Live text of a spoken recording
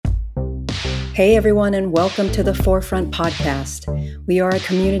Hey everyone, and welcome to the Forefront Podcast. We are a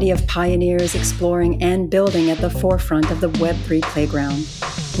community of pioneers exploring and building at the forefront of the Web3 playground.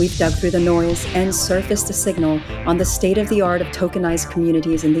 We've dug through the noise and surfaced a signal on the state of the art of tokenized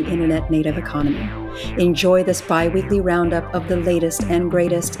communities in the internet native economy. Enjoy this bi-weekly roundup of the latest and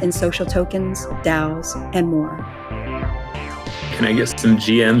greatest in social tokens, DAOs, and more. Can I get some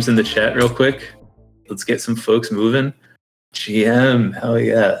GMs in the chat real quick? Let's get some folks moving. GM, hell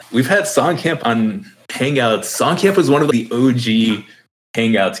yeah. We've had Songcamp on Hangouts. Songcamp was one of the OG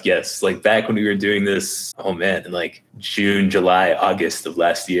Hangouts guests, like back when we were doing this, in like June, July, August of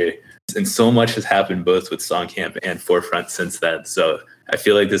last year. And so much has happened both with Songcamp and Forefront since then. So I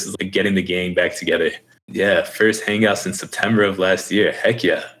feel like this is like getting the gang back together. Yeah, first Hangouts in September of last year. Heck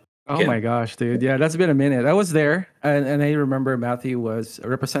yeah. Oh my gosh, dude. Yeah, that's been a minute. I was there, and I remember Matthew was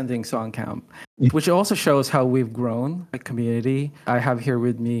representing Songcamp, which also shows how we've grown a community. I have here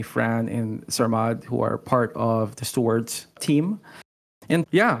with me Fran and Sarmad, who are part of the Stewards team. And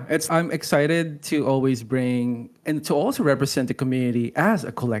yeah, I'm excited to always bring and to also represent the community as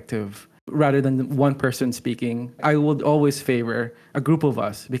a collective rather than one person speaking. I would always favor a group of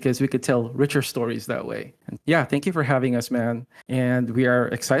us because we could tell richer stories that way. And yeah, thank you for having us, man. And we are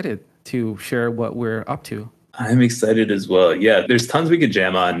excited to share what we're up to. I'm excited as well. Yeah, there's tons we could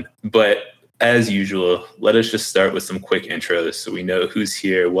jam on, but as usual, let us just start with some quick intros so we know who's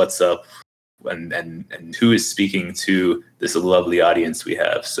here, what's up, and who is speaking to this lovely audience we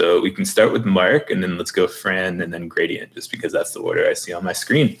have. So we can start with Mark, and then let's go Fran, and then Gradient, just because that's the order I see on my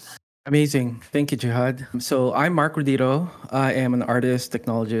screen. Amazing. Thank you, Jihad. So I'm Mark Rodito. I am an artist,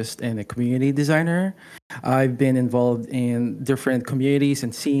 technologist, and a community designer. I've been involved in different communities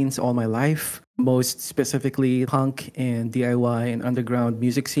and scenes all my life, most specifically punk and DIY and underground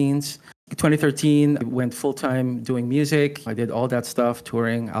music scenes. In 2013, I went full-time doing music. I did all that stuff,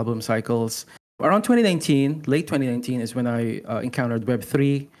 touring, album cycles. Around 2019, late 2019 is when I encountered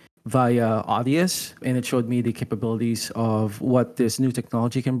Web3 via Audius, and it showed me the capabilities of what this new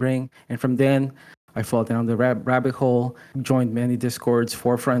technology can bring. And from then, I fell down the rabbit hole, joined many Discords.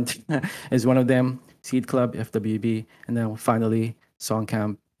 Forefront is one of them, Seed Club, FWB, and then finally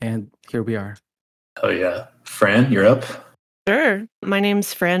Songcamp, and here we are. Oh yeah. Fran, you're up. Sure. My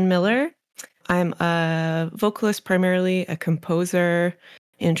name's Fran Miller. I'm a vocalist, primarily a composer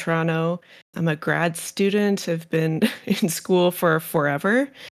in Toronto. I'm a grad student. I've been in school for forever.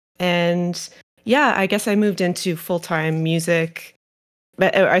 And yeah, I guess I moved into full-time music.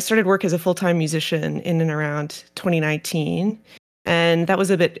 But I started work as a full-time musician in and around 2019. And that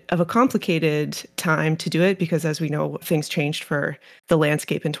was a bit of a complicated time to do it because, as we know, things changed for the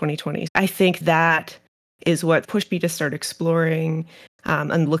landscape in 2020. I think that is what pushed me to start exploring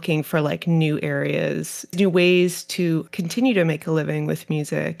and looking for like new areas, new ways to continue to make a living with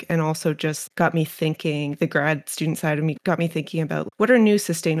music, and also just got me thinking, the grad student side of me got me thinking about what are new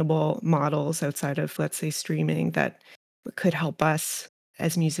sustainable models outside of, let's say, streaming that could help us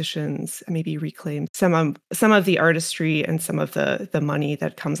as musicians maybe reclaim some of the artistry and some of the money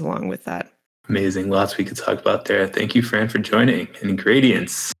that comes along with that. Amazing. Lots we could talk about there. Thank you, Fran, for joining. And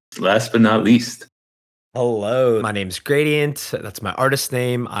Gradients, last but not least. Hello, my name's Gradient. That's my artist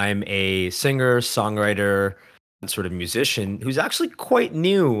name. I'm a singer, songwriter, and sort of musician who's actually quite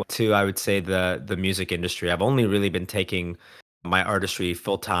new to, I would say, the music industry. I've only really been taking my artistry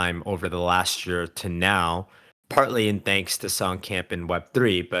full-time over the last year to now, partly in thanks to Songcamp and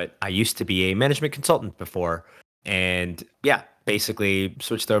Web3, but I used to be a management consultant before. And yeah, basically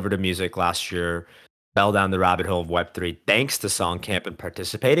switched over to music last year, fell down the rabbit hole of Web3 thanks to Songcamp and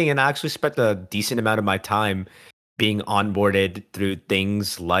participating, and I actually spent a decent amount of my time being onboarded through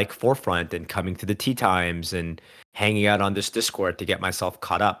things like Forefront and coming to the tea times and hanging out on this Discord to get myself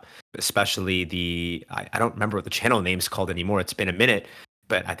caught up, especially I don't remember what the channel name's called anymore. It's been a minute,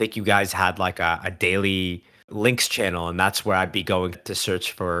 but I think you guys had like a daily links channel, and that's where I'd be going to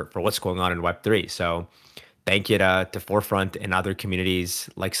search for what's going on in Web3. So thank you to Forefront and other communities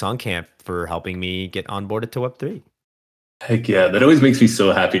like Songcamp for helping me get onboarded to Web3. Heck yeah. That always makes me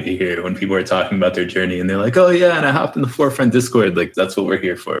so happy to hear when people are talking about their journey and they're like, oh yeah, and I hopped in the Forefront Discord. Like, that's what we're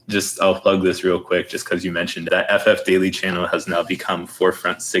here for. I'll plug this real quick just because you mentioned that FF Daily channel has now become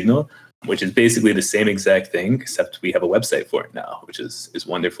Forefront Signal, which is basically the same exact thing, except we have a website for it now, which is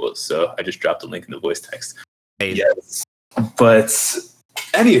wonderful. So I just dropped a link in the voice text. Yes. But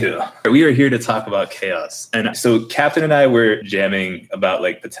anywho, we are here to talk about chaos. And so Captain and I were jamming about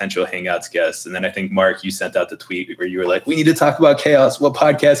like potential Hangouts guests. And then I think, Mark, you sent out the tweet where you were like, we need to talk about chaos. What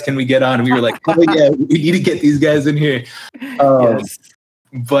podcast can we get on? And we were like, oh yeah, we need to get these guys in here. Yes.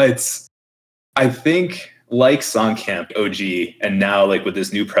 But I think like Songcamp OG, and now like with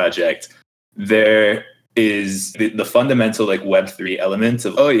this new project, there is the fundamental like Web3 elements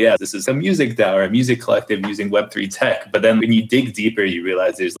of, oh yeah, this is a music DAO or a music collective using Web3 tech. But then when you dig deeper, you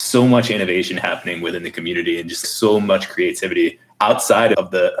realize there's so much innovation happening within the community and just so much creativity outside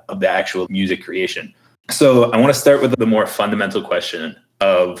of the actual music creation. So I want to start with the more fundamental question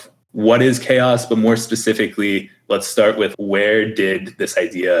of what is Chaos, but more specifically, let's start with where did this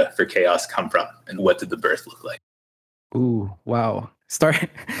idea for Chaos come from and what did the birth look like? Ooh, wow.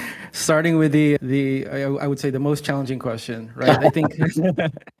 Starting with I would say the most challenging question, right? I think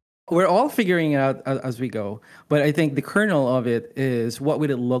we're all figuring out as we go, but I think the kernel of it is what would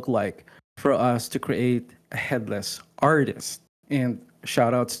it look like for us to create a headless artist? And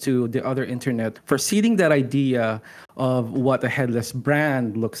shout outs to the other internet for seeding that idea of what a headless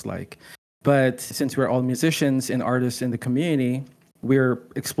brand looks like. But since we're all musicians and artists in the community, we're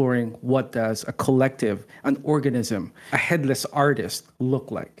exploring what does a collective, an organism, a headless artist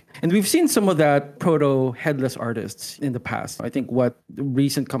look like. And we've seen some of that proto-headless artists in the past. I think what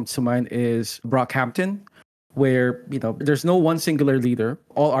recent comes to mind is Brockhampton, where there's no one singular leader.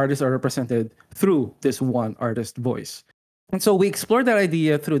 All artists are represented through this one artist voice. And so we explored that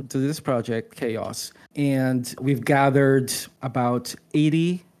idea through to this project, Chaos. And we've gathered about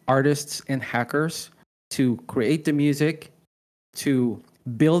 80 artists and hackers to create the music, to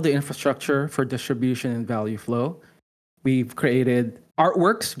build the infrastructure for distribution and value flow. We've created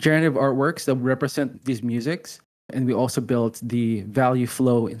artworks, generative artworks that represent these musics. And we also built the value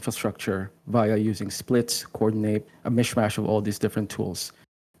flow infrastructure via using splits, coordinate, a mishmash of all these different tools.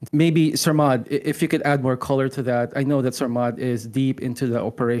 Maybe Sarmad, if you could add more color to that. I know that Sarmad is deep into the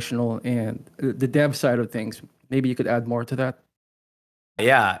operational and the dev side of things. Maybe you could add more to that.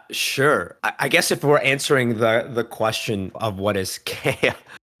 Yeah, sure. I guess if we're answering the question of what is chaos,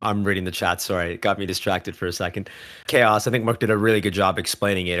 I'm reading the chat. Sorry, it got me distracted for a second. Chaos, I think Mark did a really good job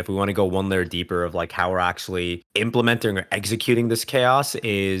explaining it. If we want to go one layer deeper of like how we're actually implementing or executing this chaos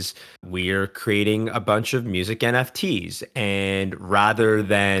is we're creating a bunch of music NFTs. And rather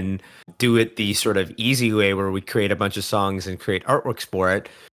than do it the sort of easy way where we create a bunch of songs and create artworks for it,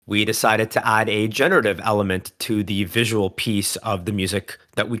 we decided to add a generative element to the visual piece of the music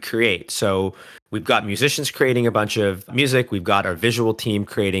that we create. So we've got musicians creating a bunch of music. We've got our visual team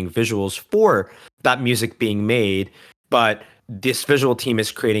creating visuals for that music being made. But this visual team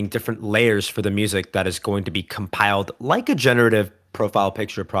is creating different layers for the music that is going to be compiled like a generative profile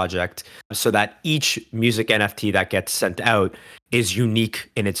picture project so that each music NFT that gets sent out is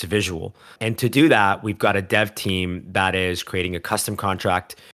unique in its visual. And to do that, we've got a dev team that is creating a custom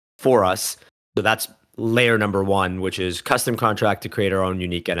contract for us. So that's layer number one, which is custom contract to create our own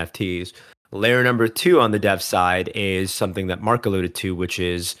unique NFTs. Layer number two on the dev side is something that Mark alluded to, which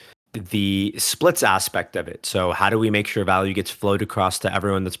is the splits aspect of it. So how do we make sure value gets flowed across to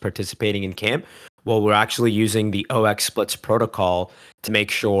everyone that's participating in camp? Well, we're actually using the OX splits protocol to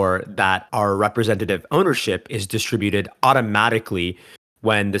make sure that our representative ownership is distributed automatically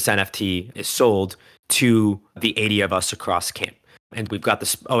when this NFT is sold to the 80 of us across camp. And we've got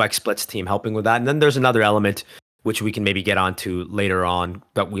the OX splits team helping with that. And then there's another element which we can maybe get onto later on,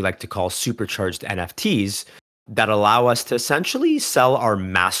 but we like to call supercharged NFTs that allow us to essentially sell our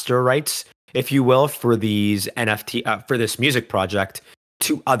master rights, if you will, for these NFT for this music project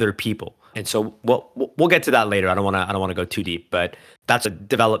to other people. And so we'll get to that later. I don't want to go too deep, but that's a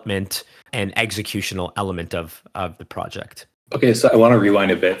development and executional element of the project. Okay, so I want to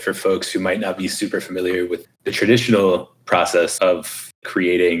rewind a bit for folks who might not be super familiar with the traditional process of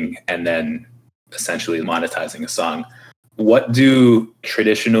creating and then essentially monetizing a song. What do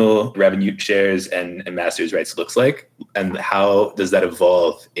traditional revenue shares and masters rights looks like? And how does that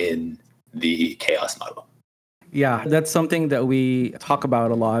evolve in the Chaos model? Yeah, that's something that we talk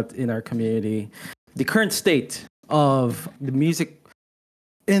about a lot in our community. The current state of the music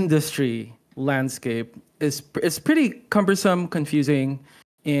industry landscape is pretty cumbersome, confusing,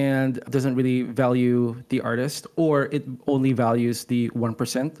 and doesn't really value the artist, or it only values the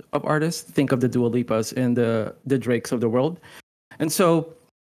 1% of artists. Think of the Dua Lipas and the Drakes of the world. And so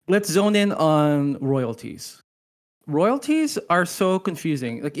let's zone in on royalties. Royalties are so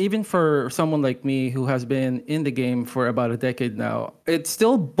confusing. Like even for someone like me who has been in the game for about a decade now, it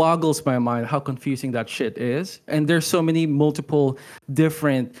still boggles my mind how confusing that shit is. And there's so many multiple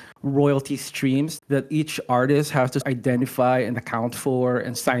different royalty streams that each artist has to identify and account for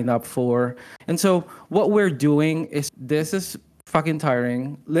and sign up for. And so what we're doing is, this is fucking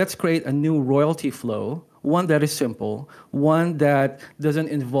tiring. Let's create a new royalty flow, one that is simple, one that doesn't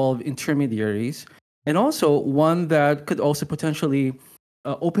involve intermediaries, and also one that could also potentially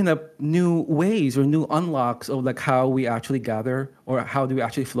open up new ways or new unlocks of like how we actually gather or how do we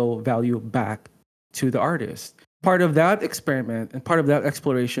actually flow value back to the artist. Part of that experiment and part of that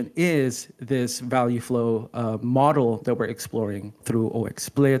exploration is this value flow model that we're exploring through OX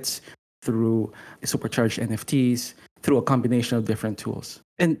splits, through supercharged NFTs, through a combination of different tools.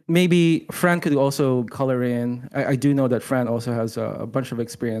 And maybe Fran could also color in. I do know that Fran also has a bunch of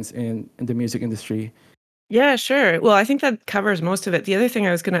experience in the music industry. Yeah, sure. Well, I think that covers most of it. The other thing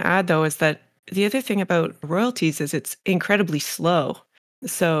I was going to add, though, is that the other thing about royalties is it's incredibly slow.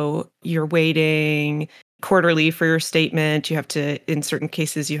 So you're waiting quarterly for your statement. You have to, in certain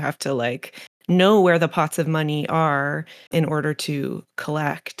cases, you have to like know where the pots of money are in order to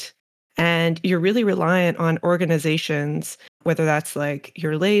collect. And you're really reliant on organizations, whether that's like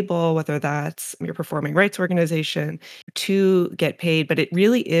your label, whether that's your performing rights organization, to get paid. But it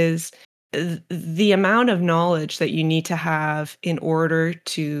really is the amount of knowledge that you need to have in order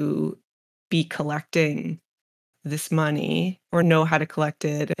to be collecting this money or know how to collect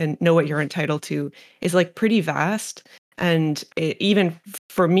it and know what you're entitled to is like pretty vast. And even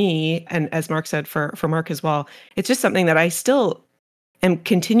for me, and as Mark said, for Mark as well, it's just something that I still am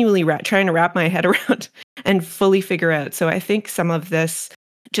continually trying to wrap my head around and fully figure out. So I think some of this,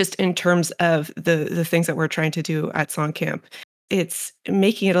 just in terms of the things that we're trying to do at Songcamp, it's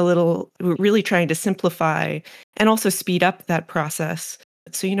making it we're really trying to simplify and also speed up that process.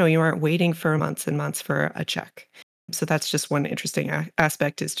 So, you aren't waiting for months and months for a check. So that's just one interesting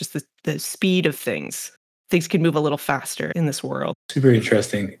aspect, is just the speed of things. Things can move a little faster in this world. Super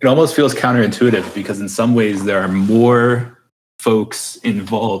interesting. It almost feels counterintuitive because in some ways there are more folks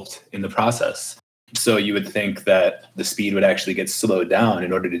involved in the process. So you would think that the speed would actually get slowed down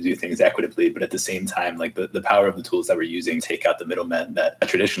in order to do things equitably. But at the same time, like the power of the tools that we're using take out the middlemen that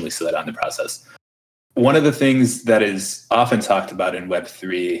traditionally slow down the process. One of the things that is often talked about in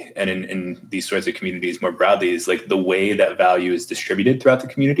Web3 and in these sorts of communities more broadly is like the way that value is distributed throughout the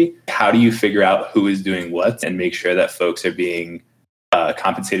community. How do you figure out who is doing what and make sure that folks are being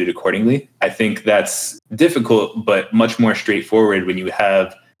compensated accordingly? I think that's difficult, but much more straightforward when you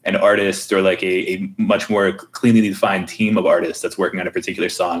have an artist or like a much more cleanly defined team of artists that's working on a particular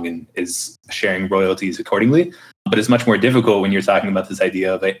song and is sharing royalties accordingly. But it's much more difficult when you're talking about this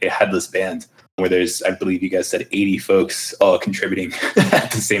idea of a headless band where there's, I believe you guys said 80 folks all contributing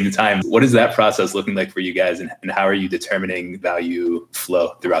at the same time. What is that process looking like for you guys, and how are you determining value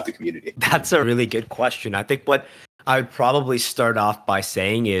flow throughout the community? That's a really good question. I think what I would probably start off by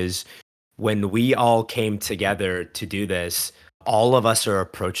saying is when we all came together to do this, all of us are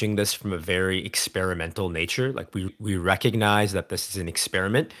approaching this from a very experimental nature. Like we recognize that this is an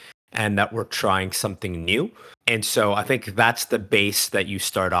experiment and that we're trying something new. And so I think that's the base that you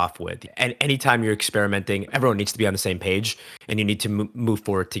start off with. And anytime you're experimenting, everyone needs to be on the same page and you need to move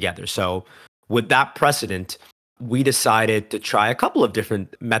forward together. So with that precedent, we decided to try a couple of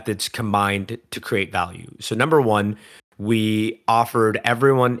different methods combined to create value. So number one, we offered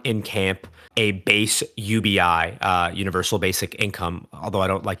everyone in camp a base UBI, universal basic income, although I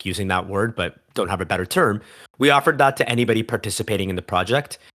don't like using that word, but don't have a better term. We offered that to anybody participating in the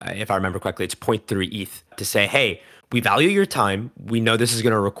project. If I remember correctly, it's 0.3 ETH to say, hey, we value your time. We know this is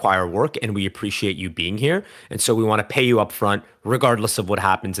going to require work and we appreciate you being here. And so we want to pay you up front, regardless of what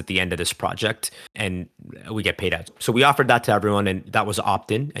happens at the end of this project. And we get paid out. So we offered that to everyone and that was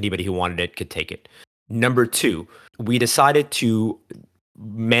opt-in. Anybody who wanted it could take it. Number two, we decided to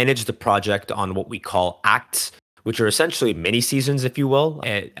manage the project on what we call acts, which are essentially mini seasons, if you will,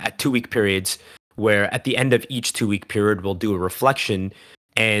 at 2-week periods, where at the end of each 2-week period, we'll do a reflection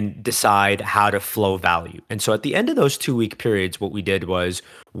and decide how to flow value. And so at the end of those 2-week periods, what we did was,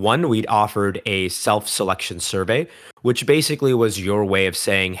 one, we'd offered a self-selection survey, which basically was your way of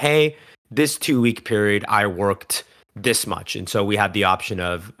saying, hey, this 2-week period, I worked this much. And so we had the option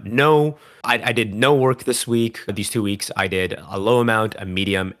of no, I did no work this week. These 2 weeks, I did a low amount, a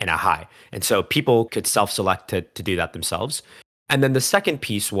medium, and a high. And so people could self-select to do that themselves. And then the second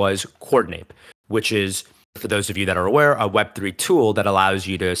piece was Coordinape, which is, for those of you that are aware, a Web3 tool that allows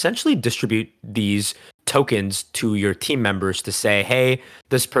you to essentially distribute these tokens to your team members to say, hey,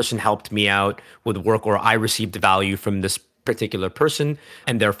 this person helped me out with work, or I received value from this particular person,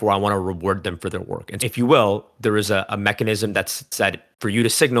 and therefore I want to reward them for their work. And if you will, there is a mechanism that's said for you to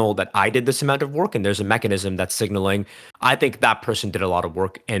signal that I did this amount of work, and there's a mechanism that's signaling, I think that person did a lot of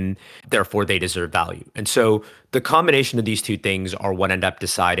work and therefore they deserve value. And so the combination of these two things are what end up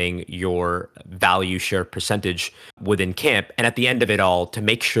deciding your value share percentage within camp. And at the end of it all, to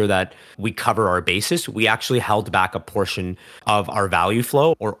make sure that we cover our basis, we actually held back a portion of our value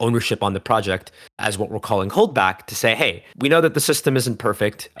flow or ownership on the project as what we're calling holdback, to say, hey, we know that the system isn't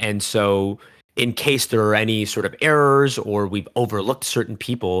perfect. And so in case there are any sort of errors or we've overlooked certain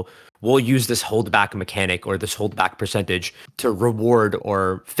people, we'll use this holdback mechanic or this holdback percentage to reward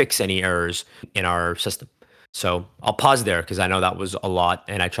or fix any errors in our system. So I'll pause there because I know that was a lot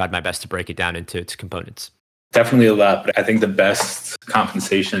and I tried my best to break it down into its components. Definitely a lot, but I think the best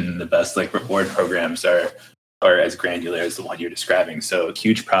compensation, the best like reward programs are as granular as the one you're describing. So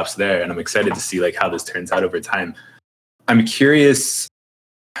huge props there. And I'm excited to see like how this turns out over time. I'm curious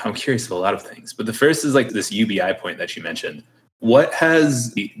of a lot of things, but the first is like this UBI point that you mentioned. What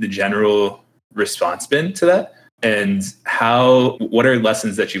has the general response been to that? And what are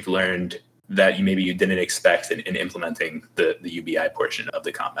lessons that you've learned that you didn't expect in implementing the UBI portion of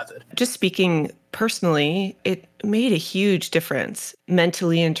the comp method? Just speaking personally, it made a huge difference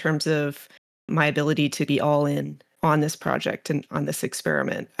mentally in terms of my ability to be all in on this project and on this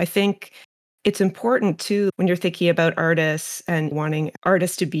experiment. I think it's important too, when you're thinking about artists and wanting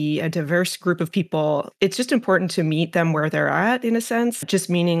artists to be a diverse group of people, it's just important to meet them where they're at, in a sense, just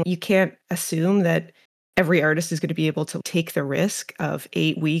meaning you can't assume that every artist is going to be able to take the risk of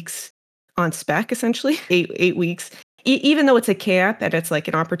 8 weeks on spec, essentially, eight weeks, even though it's a camp and it's like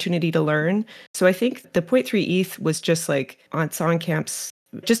an opportunity to learn. So I think the 0.3 ETH was just like on song camps,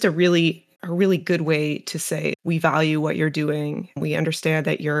 just a really good way to say, we value what you're doing. We understand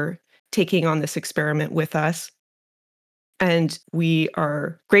that you're taking on this experiment with us. And we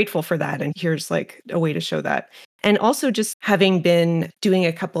are grateful for that. And here's like a way to show that. And also just having been doing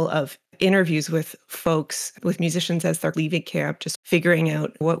a couple of interviews with folks, with musicians as they're leaving camp, just figuring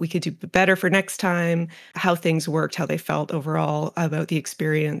out what we could do better for next time, how things worked, how they felt overall about the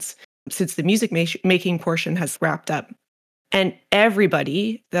experience since the music making portion has wrapped up. And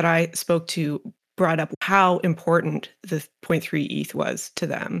everybody that I spoke to brought up how important the 0.3 ETH was to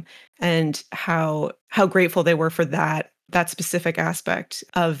them and how grateful they were for that specific aspect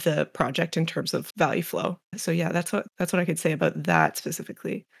of the project in terms of value flow. So yeah, that's what I could say about that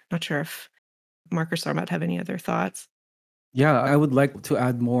specifically. Not sure if Mark or Sarmat have any other thoughts. Yeah, I would like to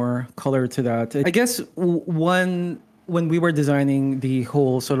add more color to that. I guess when we were designing the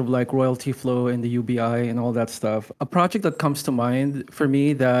whole sort of like royalty flow and the UBI and all that stuff, a project that comes to mind for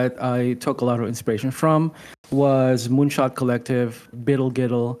me that I took a lot of inspiration from was Moonshot Collective, Biddle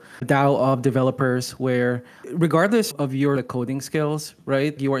Giddle, DAO of developers, where regardless of your coding skills,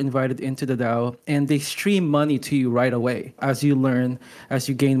 right, you are invited into the DAO and they stream money to you right away as you learn, as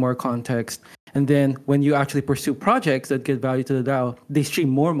you gain more context. And then when you actually pursue projects that get value to the DAO, they stream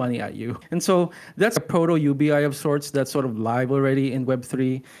more money at you. And so that's a proto UBI of sorts that's sort of live already in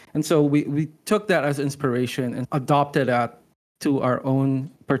Web3. And so we took that as inspiration and adopted that to our own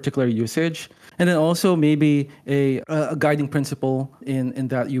particular usage. And then also maybe a guiding principle in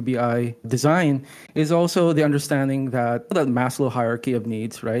that UBI design is also the understanding that Maslow hierarchy of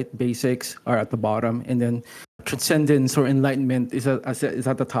needs, right? Basics are at the bottom, and then transcendence or enlightenment is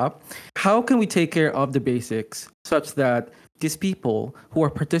at the top. How can we take care of the basics such that these people who are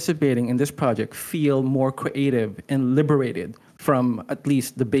participating in this project feel more creative and liberated from at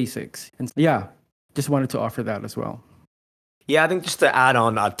least the basics? And yeah, just wanted to offer that as well. Yeah, I think just to add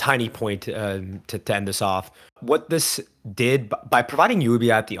on a tiny point to end this off, what this did by providing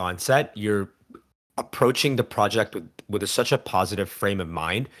UBI at the onset, you're approaching the project with such a positive frame of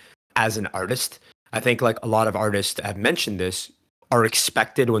mind as an artist. I think like a lot of artists have mentioned this, are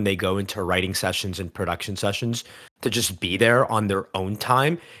expected when they go into writing sessions and production sessions to just be there on their own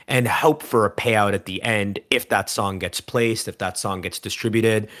time and hope for a payout at the end if that song gets placed, if that song gets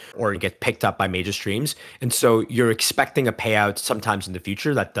distributed or get picked up by major streams. And so you're expecting a payout sometimes in the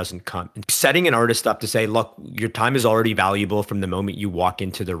future that doesn't come. And setting an artist up to say, look, your time is already valuable from the moment you walk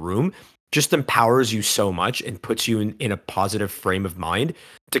into the room just empowers you so much and puts you in a positive frame of mind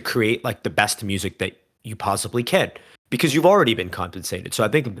to create like the best music that you possibly can, because you've already been compensated. So I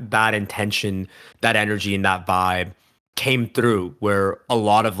think that intention, that energy and that vibe came through, where a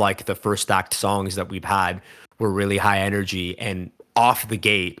lot of like the first act songs that we've had were really high energy and off the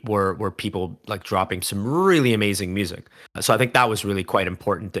gate were people like dropping some really amazing music. So I think that was really quite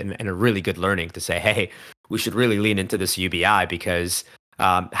important and a really good learning to say, hey, we should really lean into this UBI because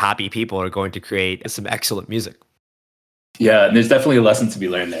happy people are going to create some excellent music. Yeah, and there's definitely a lesson to be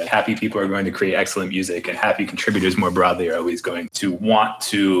learned there. Happy people are going to create excellent music, and happy contributors more broadly are always going to want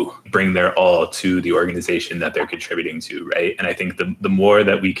to bring their all to the organization that they're contributing to, right? And I think the more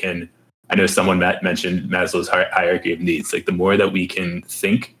that we can, I know someone mentioned Maslow's hierarchy of needs, like the more that we can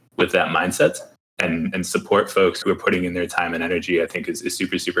think with that mindset and support folks who are putting in their time and energy, I think is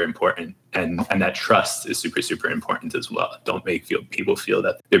super, super important. And that trust is super, super important as well. Don't make people feel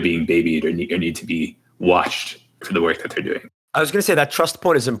that they're being babied or need to be watched for the work that they're doing. I was going to say that trust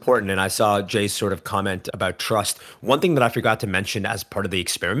point is important. And I saw Jay's sort of comment about trust. One thing that I forgot to mention as part of the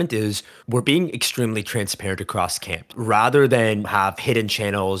experiment is we're being extremely transparent across camp. Rather than have hidden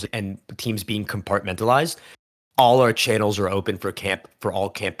channels and teams being compartmentalized, all our channels are open for all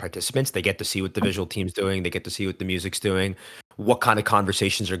camp participants. They get to see what the visual team's doing. They get to see what the music's doing, what kind of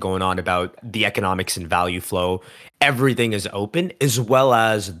conversations are going on about the economics and value flow. Everything is open, as well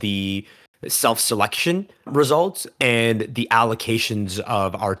as the self-selection results and the allocations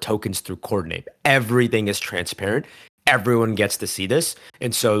of our tokens through Coordinate. Everything is transparent. Everyone gets to see this.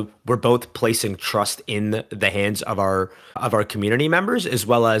 And so we're both placing trust in the hands of our community members, as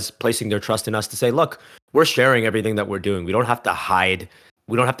well as placing their trust in us to say, look, we're sharing everything that we're doing. We don't have to hide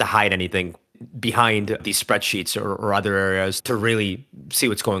anything behind these spreadsheets or other areas to really see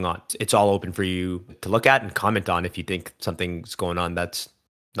what's going on. It's all open for you to look at and comment on if you think something's going on that's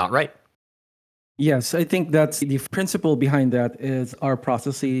not right. Yes, I think that's the principle behind that is our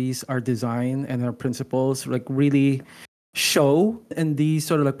processes, our design, and our principles like really show in these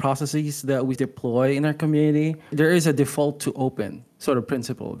sort of like processes that we deploy in our community. There is a default to open sort of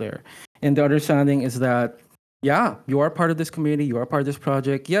principle there. And the understanding is that, yeah, you are part of this community, you are part of this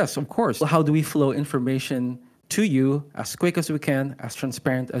project. Yes, of course. How do we flow information to you as quick as we can, as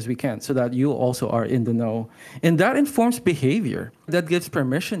transparent as we can, so that you also are in the know. And that informs behavior. That gives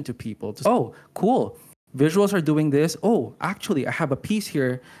permission to people to, oh, cool, visuals are doing this. Oh, actually, I have a piece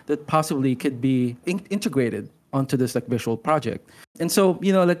here that possibly could be integrated onto this like visual project. And so,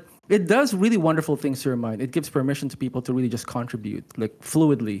 like it does really wonderful things to your mind. It gives permission to people to really just contribute like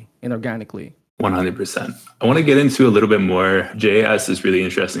fluidly and organically. 100%. I want to get into a little bit more. Jay asked this really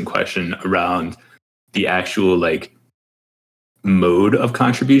interesting question around the actual like mode of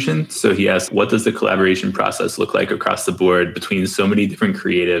contribution. So he asked, what does the collaboration process look like across the board between so many different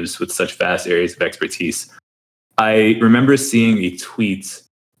creatives with such vast areas of expertise? I remember seeing a tweet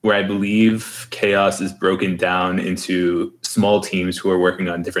where I believe Chaos is broken down into small teams who are working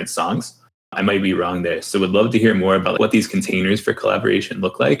on different songs. I might be wrong there. So would love to hear more about what these containers for collaboration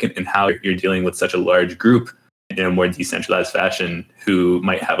look like and how you're dealing with such a large group in a more decentralized fashion who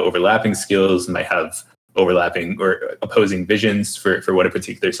might have overlapping skills, might have overlapping or opposing visions for what a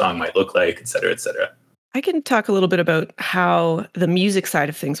particular song might look like, et cetera, et cetera. I can talk a little bit about how the music side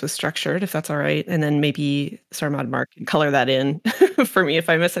of things was structured, if that's all right. And then maybe Sarmad Mark can color that in for me if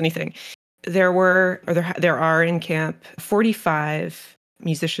I miss anything. There are in camp 45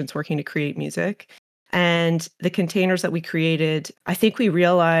 musicians working to create music. And the containers that we created, I think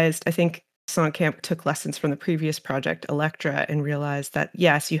Song Camp took lessons from the previous project, Electra, and realized that,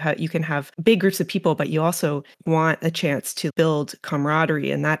 yes, you can have big groups of people, but you also want a chance to build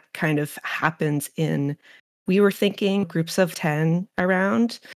camaraderie. And that kind of happens we were thinking groups of 10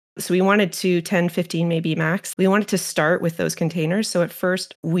 around. So we wanted 10, 15, maybe max. We wanted to start with those containers. So at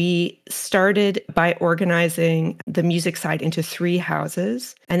first, we started by organizing the music side into 3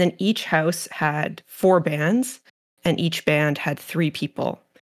 houses. And then each house had 4 bands, and each band had 3 people.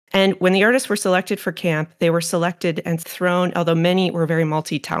 And when the artists were selected for camp, they were selected and thrown, although many were very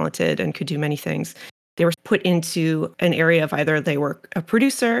multi-talented and could do many things, they were put into an area of either they were a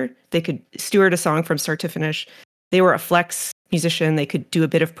producer, they could steward a song from start to finish, they were a flex musician, they could do a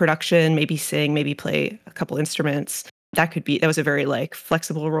bit of production, maybe sing, maybe play a couple instruments. That was a very like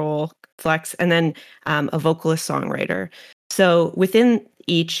flexible role, flex, and then a vocalist songwriter. So within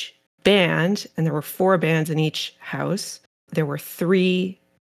each band, and there were 4 bands in each house, there were 3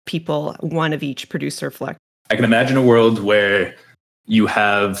 people, 1 of each producer flex. I can imagine a world where you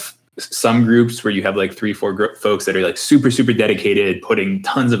have some groups where you have like 3-4 folks that are like super, super dedicated, putting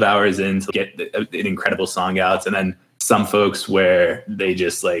tons of hours in to get an incredible song out. And then some folks where they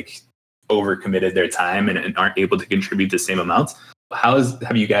just like overcommitted their time and aren't able to contribute the same amounts.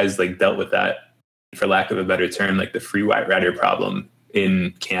 Have you guys like dealt with that, for lack of a better term, like the free rider problem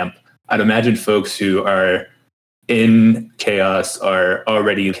in camp? I'd imagine folks who are in Chaos are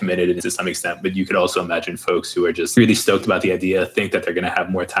already committed to some extent, but you could also imagine folks who are just really stoked about the idea, think that they're going to have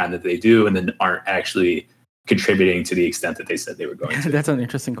more time than they do, and then aren't actually contributing to the extent that they said they were going to. That's an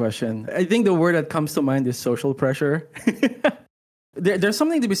interesting question. I think the word that comes to mind is social pressure. There's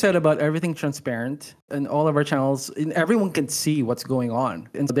something to be said about everything transparent and all of our channels, and everyone can see what's going on.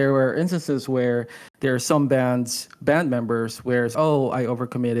 And there were instances where there are some band members where, oh, I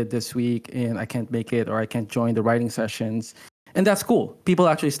overcommitted this week and I can't make it, or I can't join the writing sessions. And that's cool. People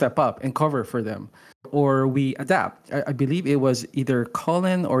actually step up and cover for them. Or we adapt. I believe it was either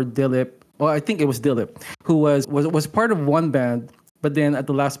Colin or Dilip. Well, I think it was Dilip, who was part of one band, but then at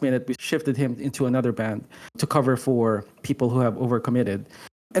the last minute, we shifted him into another band to cover for people who have overcommitted.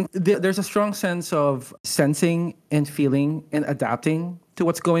 And there's a strong sense of sensing and feeling and adapting to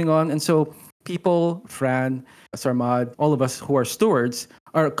what's going on. And so people, Fran, Sarmad, all of us who are stewards,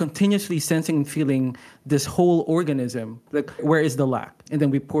 are continuously sensing and feeling this whole organism. Like, where is the lack? And then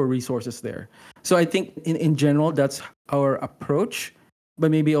we pour resources there. So I think in general, that's our approach.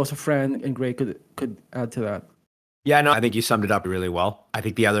 But maybe also Fran and Gray could add to that. Yeah, no, I think you summed it up really well. I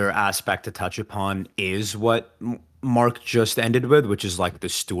think the other aspect to touch upon is what Mark just ended with, which is like the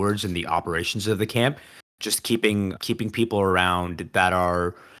stewards and the operations of the camp, just keeping people around that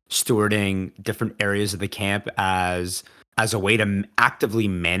are stewarding different areas of the camp as a way to actively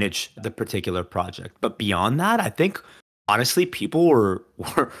manage the particular project. But beyond that, I think honestly, people were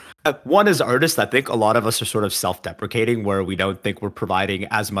one, as artists, I think a lot of us are sort of self-deprecating, where we don't think we're providing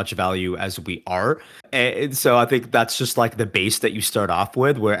as much value as we are. And so I think that's just like the base that you start off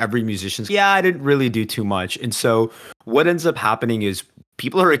with, where every musician's, yeah, I didn't really do too much. And so what ends up happening is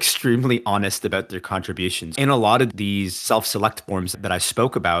people are extremely honest about their contributions. In a lot of these self-select forms that I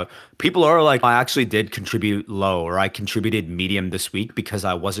spoke about, people are like, I actually did contribute low, or I contributed medium this week because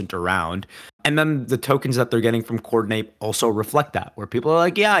I wasn't around. And then the tokens that they're getting from Coordinate also reflect that, where people are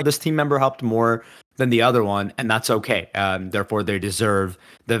like, yeah, this team member helped more than the other one, and that's okay. Therefore, they deserve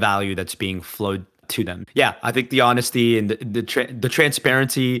the value that's being flowed to them. Yeah, I think the honesty and the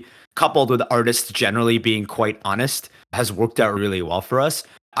transparency, coupled with artists generally being quite honest, has worked out really well for us.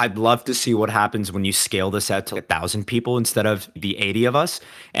 I'd love to see what happens when you scale this out to 1,000 people instead of the 80 of us.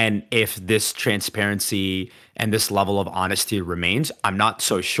 And if this transparency and this level of honesty remains, I'm not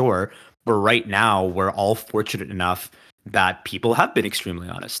so sure. But right now, we're all fortunate enough that people have been extremely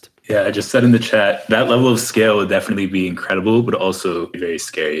honest. Yeah, I just said in the chat, that level of scale would definitely be incredible, but also very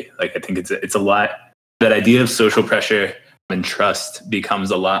scary. Like, I think it's a lot. That idea of social pressure and trust becomes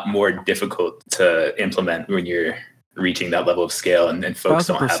a lot more difficult to implement when you're reaching that level of scale, and folks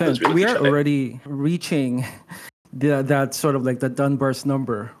don't have those relationships. We are already reaching that sort of like the Dunbar's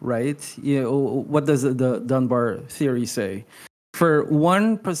number, right? You know, what does the Dunbar theory say? For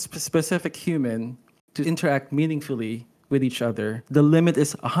one specific human to interact meaningfully with each other, the limit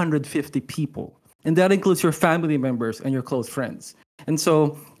is 150 people. And that includes your family members and your close friends. And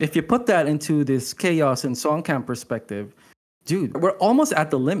so if you put that into this chaos and Songcamp perspective, dude, we're almost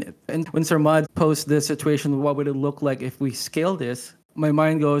at the limit. And when Sarmad posed this situation, what would it look like if we scale this? My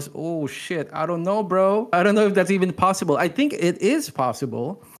mind goes, oh shit, I don't know, bro. I don't know if that's even possible. I think it is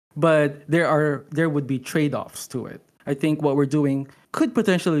possible, but there would be trade-offs to it. I think what we're doing could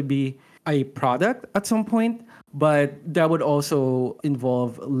potentially be a product at some point, but that would also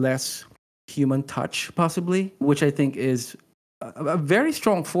involve less human touch, possibly, which I think is a very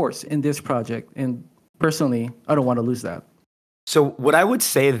strong force in this project. And personally, I don't want to lose that. So what I would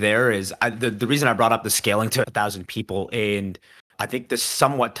say there is the reason I brought up the scaling to 1,000 people, and I think this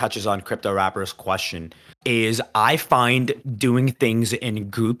somewhat touches on Crypto Rapper's question, is I find doing things in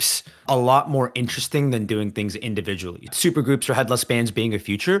groups a lot more interesting than doing things individually. Super groups or headless bands being a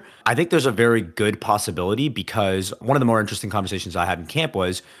future, I think there's a very good possibility, because one of the more interesting conversations I had in camp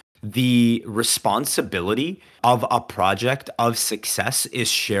was the responsibility of a project of success is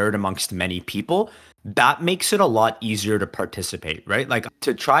shared amongst many people. That makes it a lot easier to participate, right? Like,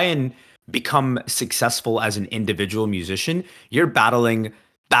 to try and become successful as an individual musician, you're battling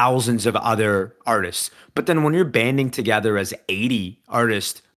thousands of other artists. But then when you're banding together as 80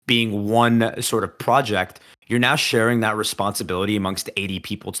 artists being one sort of project, you're now sharing that responsibility amongst 80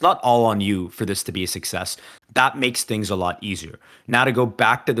 people. It's not all on you for this to be a success. That makes things a lot easier. Now, to go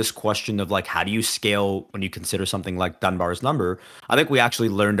back to this question of like, how do you scale when you consider something like Dunbar's number? I think we actually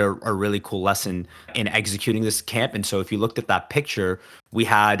learned a really cool lesson in executing this camp. And so if you looked at that picture, we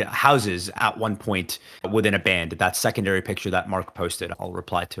had houses at one point within a band. That secondary picture that Mark posted, I'll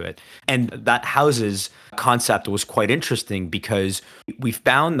reply to it. And that houses concept was quite interesting, because we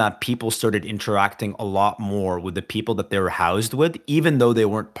found that people started interacting a lot more with the people that they were housed with, even though they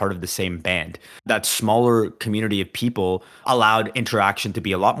weren't part of the same band. That smaller community of people allowed interaction to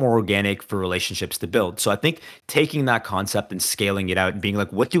be a lot more organic for relationships to build. So I think taking that concept and scaling it out and being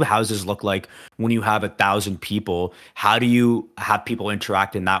like, what do houses look like when you have 1,000 people? How do you have people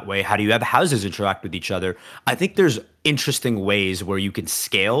interact in that way? How do you have houses interact with each other? I think there's interesting ways where you can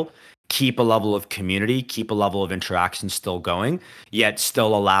scale, keep a level of community, keep a level of interaction still going, yet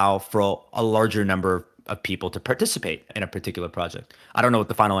still allow for a larger number of people to participate in a particular project. I don't know what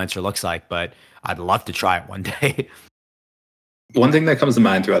the final answer looks like, but I'd love to try it one day. One thing that comes to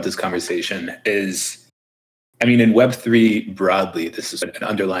mind throughout this conversation is, I mean, in Web3 broadly, this is an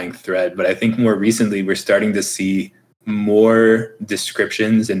underlying thread, but I think more recently we're starting to see more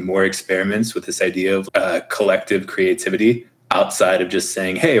descriptions and more experiments with this idea of collective creativity outside of just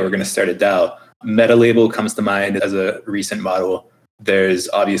saying, hey, we're going to start a DAO. MetaLabel comes to mind as a recent model. There's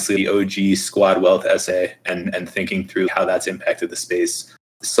obviously the OG Squad Wealth essay and thinking through how that's impacted the space.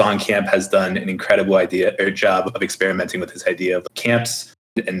 Songcamp has done an incredible job of experimenting with this idea of camps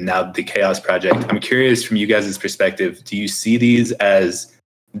and now the Chaos Project. I'm curious from you guys' perspective, do you see these as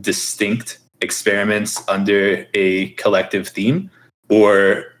distinct experiments under a collective theme,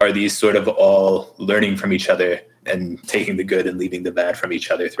 or are these sort of all learning from each other and taking the good and leaving the bad from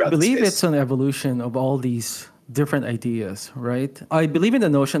each other throughout the space? I believe it's an evolution of all these different ideas, right? I believe in the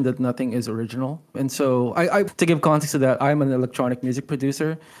notion that nothing is original. And so I to give context to that, I'm an electronic music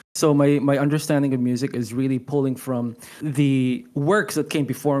producer. So my understanding of music is really pulling from the works that came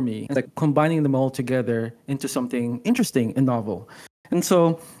before me, like combining them all together into something interesting and novel. And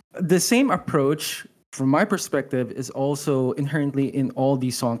so the same approach, from my perspective, is also inherently in all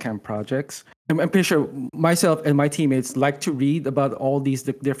these Songcamp projects. I'm pretty sure myself and my teammates like to read about all these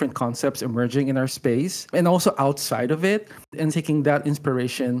different concepts emerging in our space and also outside of it, and taking that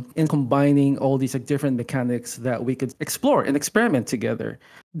inspiration and combining all these different mechanics that we could explore and experiment together.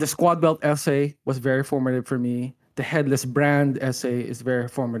 The Squad Belt essay was very formative for me. The Headless Brand essay is very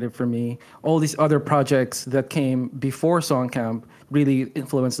formative for me. All these other projects that came before Songcamp really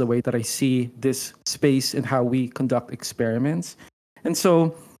influenced the way that I see this space and how we conduct experiments. And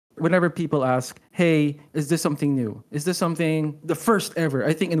so whenever people ask, hey, is this something new? Is this something, the first ever?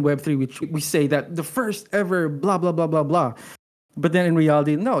 I think in Web3, we say that the first ever, blah, blah, blah, blah, blah. But then in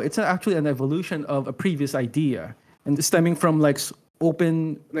reality, no, it's actually an evolution of a previous idea. And stemming from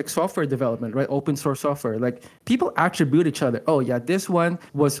open software development, right? Open source software. Like people attribute each other. Oh yeah, this one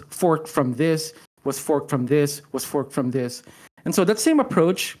was forked from this, was forked from this, was forked from this. And so that same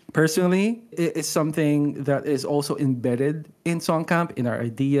approach, personally, is something that is also embedded in Songcamp, in our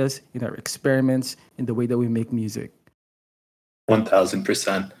ideas, in our experiments, in the way that we make music.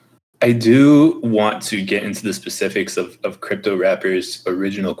 1000%. I do want to get into the specifics of Crypto Rapper's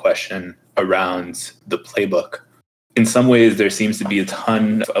original question around the playbook. In some ways, there seems to be a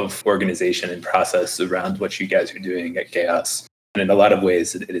ton of organization and process around what you guys are doing at Chaos. And in a lot of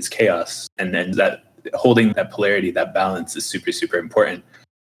ways, it is chaos. And that holding that polarity, that balance is super, super important.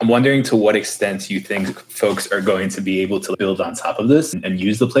 I'm wondering to what extent you think folks are going to be able to build on top of this and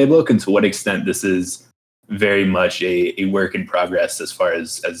use the playbook, and to what extent this is very much a work in progress as far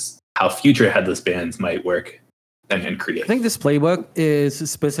as how future headless bands might work and create. I think this playbook is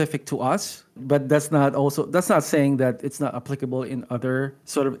specific to us, but that's not saying that it's not applicable in other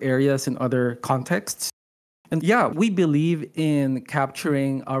sort of areas, in other contexts. And yeah, we believe in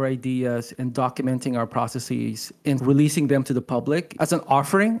capturing our ideas and documenting our processes and releasing them to the public as an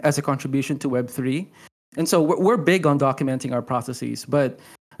offering, as a contribution to Web3. And so we're big on documenting our processes, but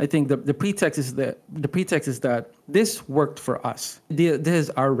I think the pretext is that this worked for us. This is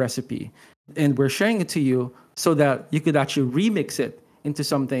our recipe, and we're sharing it to you so that you could actually remix it into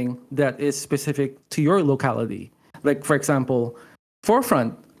something that is specific to your locality. Like, for example,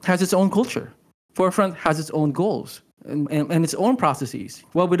 Forefront has its own culture. Forefront has its own goals and its own processes.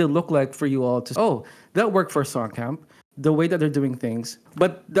 What would it look like for you all to, that worked for Songcamp, the way that they're doing things,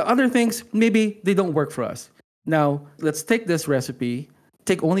 but the other things, maybe they don't work for us. Now, let's take this recipe,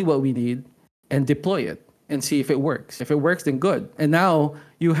 take only what we need, and deploy it and see if it works. If it works, then good. And now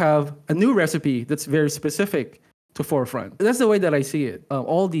you have a new recipe that's very specific to Forefront. That's the way that I see it.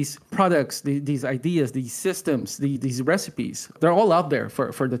 All these products, these ideas, these systems, these recipes, they're all out there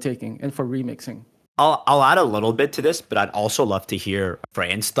for the taking and for remixing. I'll add a little bit to this, but I'd also love to hear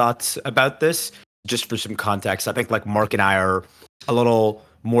Fran's thoughts about this. Just for some context, I think Mark and I are a little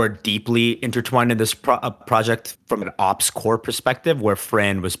more deeply intertwined in this project from an ops core perspective, where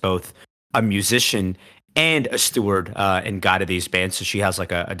Fran was both a musician and a steward and guide of these bands. So she has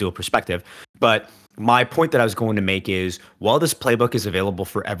a dual perspective. But my point that I was going to make is, while this playbook is available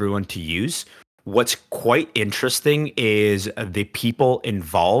for everyone to use, what's quite interesting is the people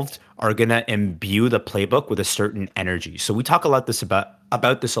involved are going to imbue the playbook with a certain energy. So we talk a lot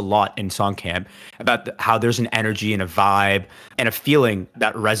about this a lot in Song Camp, about how there's an energy and a vibe and a feeling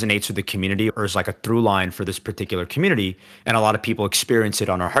that resonates with the community or is like a through line for this particular community. And a lot of people experience it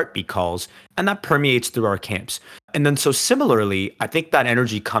on our heartbeat calls, and that permeates through our camps. And then so similarly, I think that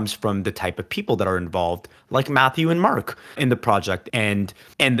energy comes from the type of people that are involved, like Matthew and Mark in the project, and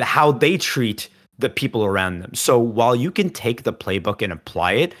how they treat the people around them. So while you can take the playbook and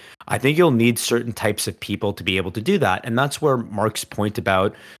apply it, I think you'll need certain types of people to be able to do that. And that's where Mark's point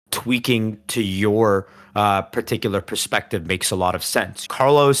about tweaking to your particular perspective makes a lot of sense.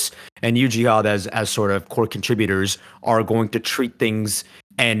 Carlos and you, Jihad, as sort of core contributors, are going to treat things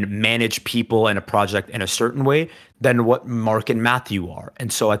and manage people in a project in a certain way than what Mark and Matthew are.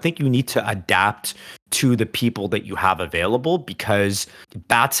 And so I think you need to adapt to the people that you have available, because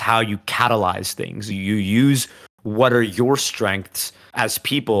that's how you catalyze things. You use what are your strengths as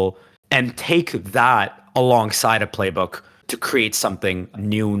people and take that alongside a playbook to create something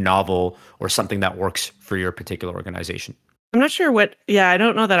new, novel, or something that works for your particular organization. I'm not sure I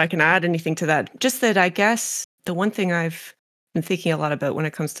don't know that I can add anything to that. Just that I guess the one thing I've been thinking a lot about when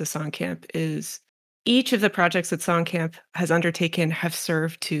it comes to Song Camp is each of the projects that Song Camp has undertaken have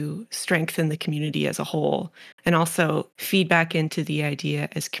served to strengthen the community as a whole, and also feed back into the idea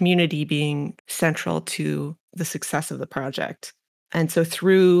as community being central to the success of the project. And so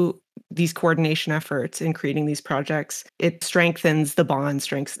through these coordination efforts in creating these projects, it strengthens the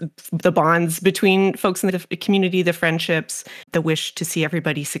bonds between folks in the community, the friendships, the wish to see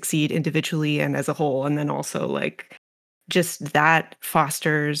everybody succeed individually and as a whole. And then also just that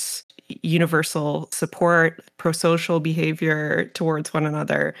fosters universal support, pro-social behavior towards one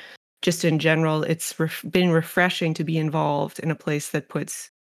another. Just in general, it's been refreshing to be involved in a place that puts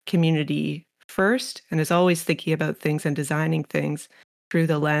community first and is always thinking about things and designing things through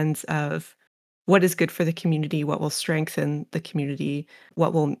the lens of what is good for the community, what will strengthen the community,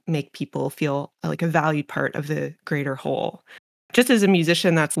 what will make people feel like a valued part of the greater whole. Just as a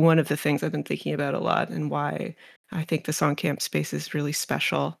musician, that's one of the things I've been thinking about a lot, and why I think the Song Camp space is really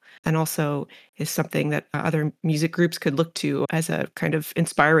special, and also is something that other music groups could look to as a kind of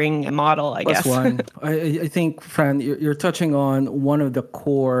inspiring model, I guess. Plus one. I think, Fran, you're touching on one of the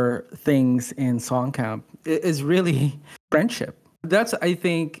core things in Song Camp is really friendship. That's, I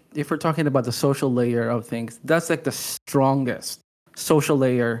think, if we're talking about the social layer of things, that's like the strongest social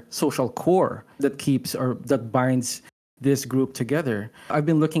layer, social core that keeps or that binds this group together. I've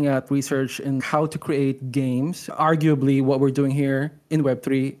been looking at research in how to create games. Arguably, what we're doing here in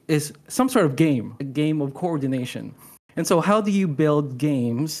Web3 is some sort of game, a game of coordination. And so how do you build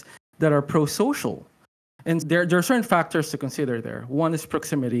games that are pro-social? And there are certain factors to consider there. One is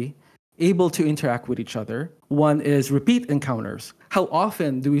proximity, able to interact with each other. One is repeat encounters. How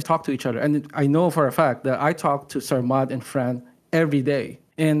often do we talk to each other? And I know for a fact that I talk to Sarmad and Fran every day.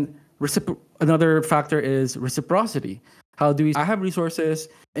 And another factor is reciprocity. I have resources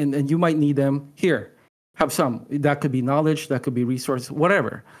and you might need them here. Have some. That could be knowledge, that could be resource,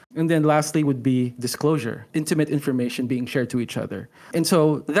 whatever. And then lastly would be disclosure, intimate information being shared to each other. And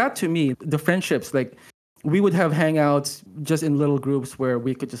so that to me, the friendships, like we would have hangouts just in little groups where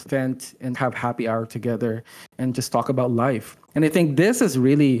we could just vent and have happy hour together and just talk about life. And I think this is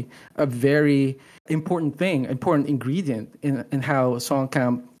really a very important ingredient in how Song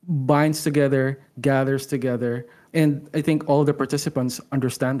Camp binds together, gathers together. And I think all the participants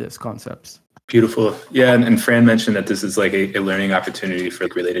understand these concepts. Beautiful. Yeah, and Fran mentioned that this is like a learning opportunity for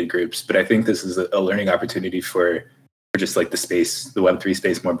related groups, but I think this is a learning opportunity for just like the space, the Web3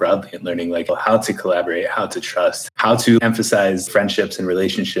 space more broadly, and learning like how to collaborate, how to trust, how to emphasize friendships and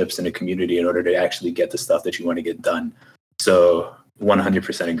relationships in a community in order to actually get the stuff that you want to get done. So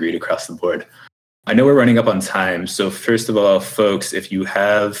 100% agreed across the board. I know we're running up on time. So first of all, folks, if you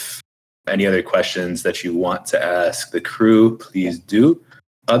have any other questions that you want to ask the crew, please do.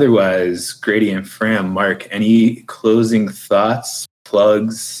 Otherwise, Grady, Fran, Mark, any closing thoughts,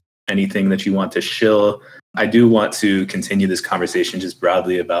 plugs, anything that you want to shill? I do want to continue this conversation just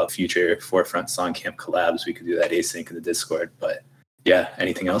broadly about future Forefront Song Camp collabs. We could do that async in the Discord, but yeah,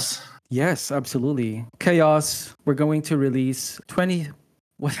 anything else? Yes, absolutely. Chaos, we're going to release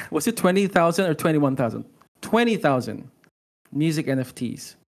 20,000 or 21,000? 20,000 music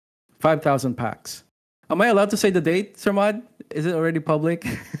NFTs, 5,000 packs. Am I allowed to say the date, Sarmad? Is it already public?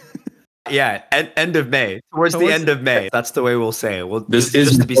 Yeah, end of May. Towards the end of May. That's the way we'll say it. This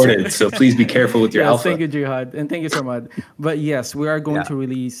is recorded, so please be careful with your alpha. Thank you, Jihad, and thank you, Sarmad. But yes, we are going to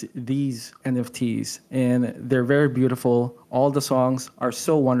release these NFTs, and they're very beautiful. All the songs are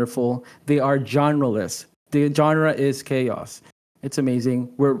so wonderful. They are genreless. The genre is chaos. It's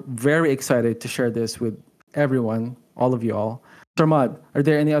amazing. We're very excited to share this with everyone, all of you all. Sarmad, are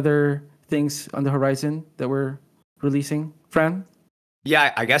there any other things on the horizon that we're releasing? Fran?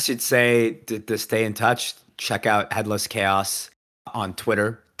 Yeah, I guess you'd say to stay in touch, check out Headless Chaos on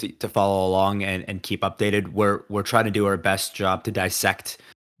Twitter to follow along and keep updated. We're trying to do our best job to dissect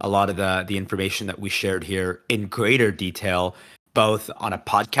a lot of the information that we shared here in greater detail, both on a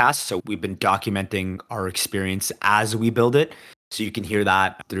podcast. So we've been documenting our experience as we build it. So you can hear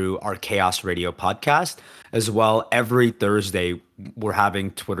that through our Chaos Radio podcast. As well, every Thursday, we're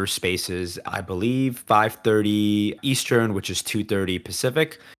having Twitter Spaces, I believe 5:30 Eastern, which is 2:30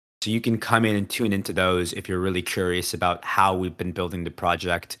 Pacific. So you can come in and tune into those if you're really curious about how we've been building the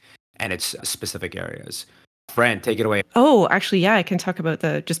project and its specific areas. Fran, take it away. Oh, actually, yeah, I can talk about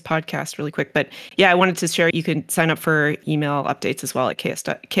the just podcast really quick. But yeah, I wanted to share, you can sign up for email updates as well at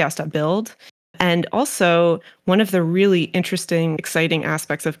chaos.build. And also, one of the really interesting, exciting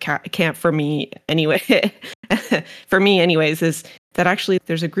aspects of camp for me anyway, is that actually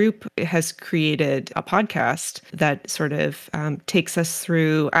there's a group that has created a podcast that sort of takes us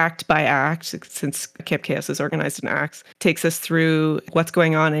through act by act, since Camp Chaos is organized in acts, takes us through what's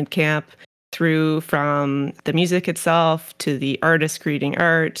going on in camp, through from the music itself to the artist creating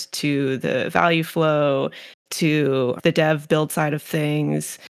art to the value flow to the dev build side of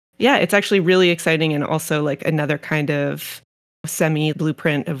things. Yeah, it's actually really exciting, and also like another kind of semi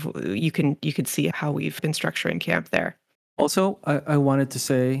blueprint of you can see how we've been structuring camp there. Also, I wanted to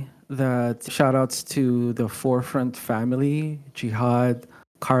say that shout outs to the Forefront family, Jihad,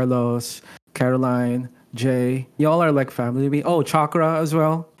 Carlos, Caroline, Jay. Y'all are like family to me. Oh, Chakra as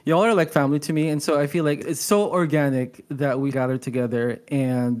well. Y'all are like family to me. And so I feel like it's so organic that we gather together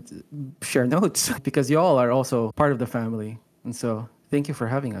and share notes because y'all are also part of the family. And so thank you for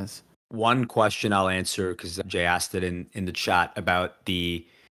having us. One question I'll answer, because Jay asked it in the chat about the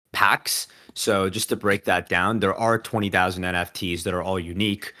packs. So just to break that down, there are 20,000 NFTs that are all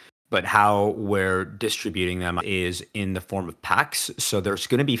unique, but how we're distributing them is in the form of packs. So there's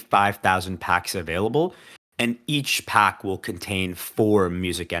going to be 5,000 packs available, and each pack will contain 4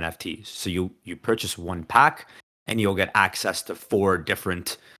 music NFTs. So you purchase one pack and you'll get access to 4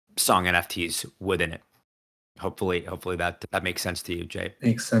 different song NFTs within it. Hopefully that makes sense to you, Jay.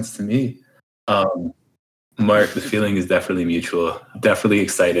 Makes sense to me. Mark, the feeling is definitely mutual. Definitely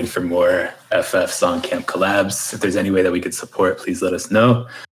excited for more FF Song Camp collabs. If there's any way that we could support, please let us know.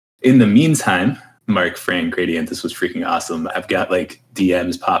 In the meantime, Mark, Fran, Gradient, this was freaking awesome. I've got like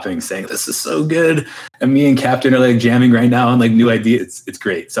DMs popping saying this is so good, and me and Captain are like jamming right now on like new ideas. It's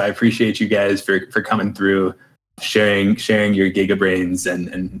great. So I appreciate you guys for coming through, sharing your gigabrains,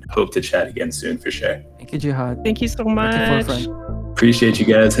 and hope to chat again soon for sure. Thank you, Jihad. Thank you so much. Appreciate you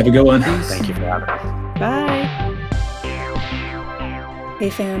guys. Have a good one. Thank you for having us. Bye. Hey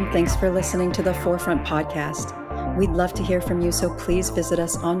fam, thanks for listening to the Forefront podcast. We'd love to hear from you, so please visit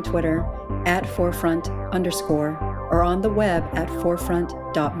us on Twitter @forefront_ or on the web at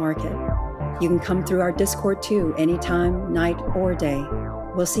forefront.market. You can come through our Discord too, anytime, night or day.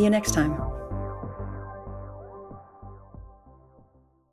 We'll see you next time.